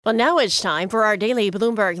Well, now it's time for our daily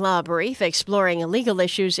Bloomberg Law Brief, exploring legal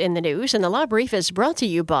issues in the news. And the Law Brief is brought to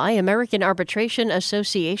you by American Arbitration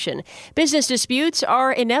Association. Business disputes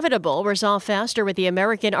are inevitable. Resolve faster with the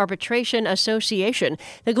American Arbitration Association,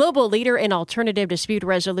 the global leader in alternative dispute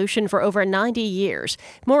resolution for over 90 years.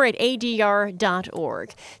 More at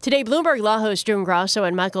adr.org. Today, Bloomberg Law hosts June Grasso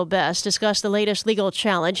and Michael Best discuss the latest legal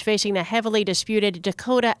challenge facing the heavily disputed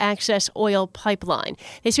Dakota Access Oil Pipeline.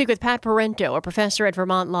 They speak with Pat Parento, a professor at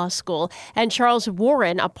Vermont Law School, and Charles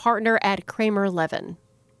Warren, a partner at Kramer Levin.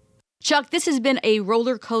 Chuck, this has been a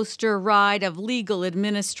roller coaster ride of legal,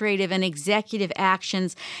 administrative, and executive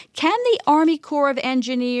actions. Can the Army Corps of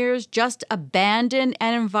Engineers just abandon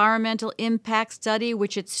an environmental impact study,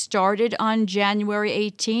 which it started on January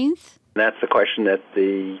 18th? That's the question that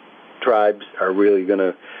the tribes are really going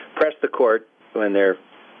to press the court when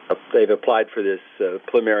they've applied for this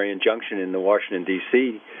preliminary injunction in the Washington,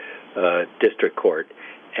 D.C. District Court.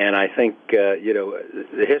 And I think,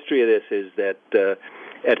 the history of this is that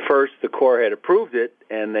at first the Corps had approved it,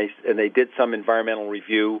 and they did some environmental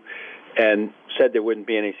review and said there wouldn't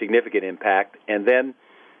be any significant impact. And then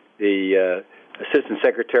the Assistant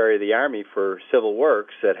Secretary of the Army for Civil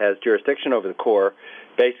Works that has jurisdiction over the Corps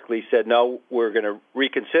basically said, no, we're going to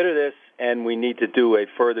reconsider this, and we need to do a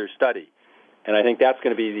further study. And I think that's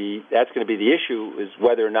going to be the issue, is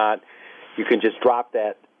whether or not you can just drop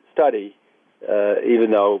that study.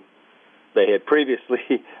 Even though they had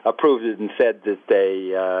previously approved it and said that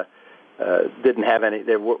they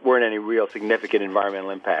there weren't any real significant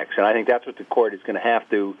environmental impacts. And I think that's what the court is going to have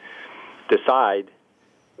to decide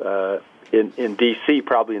in D.C.,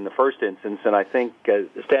 probably in the first instance. And I think the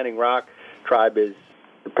Standing Rock tribe is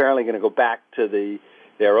apparently going to go back to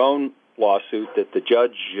their own lawsuit that the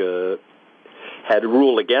judge had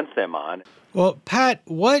ruled against them on. Well, Pat,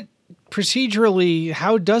 procedurally,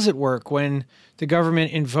 how does it work when the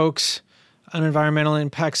government invokes an environmental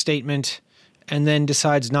impact statement and then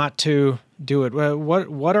decides not to do it?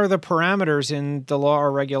 What are the parameters in the law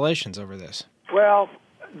or regulations over this? Well,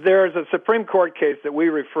 there's a Supreme Court case that we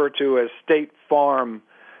refer to as State Farm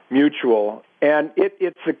Mutual, and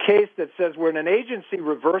it's a case that says when an agency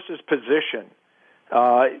reverses position,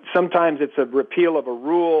 sometimes it's a repeal of a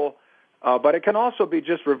rule, but it can also be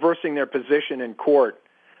just reversing their position in court.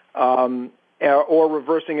 Or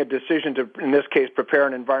reversing a decision to, in this case, prepare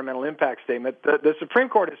an environmental impact statement. The Supreme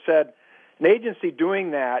Court has said an agency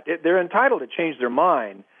doing that, they're entitled to change their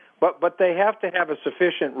mind, but they have to have a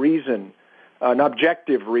sufficient reason, an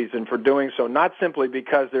objective reason for doing so, not simply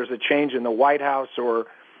because there's a change in the White House or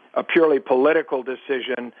a purely political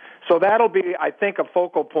decision. So that'll be, I think, a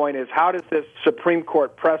focal point is how does this Supreme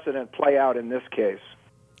Court precedent play out in this case?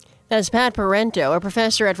 That's Pat Parento, a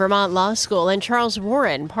professor at Vermont Law School, and Charles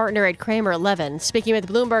Warren, partner at Kramer Levin, speaking with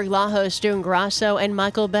Bloomberg Law hosts June Grasso and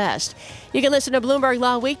Michael Best. You can listen to Bloomberg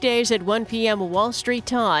Law weekdays at 1 p.m. Wall Street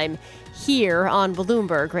time here on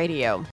Bloomberg Radio.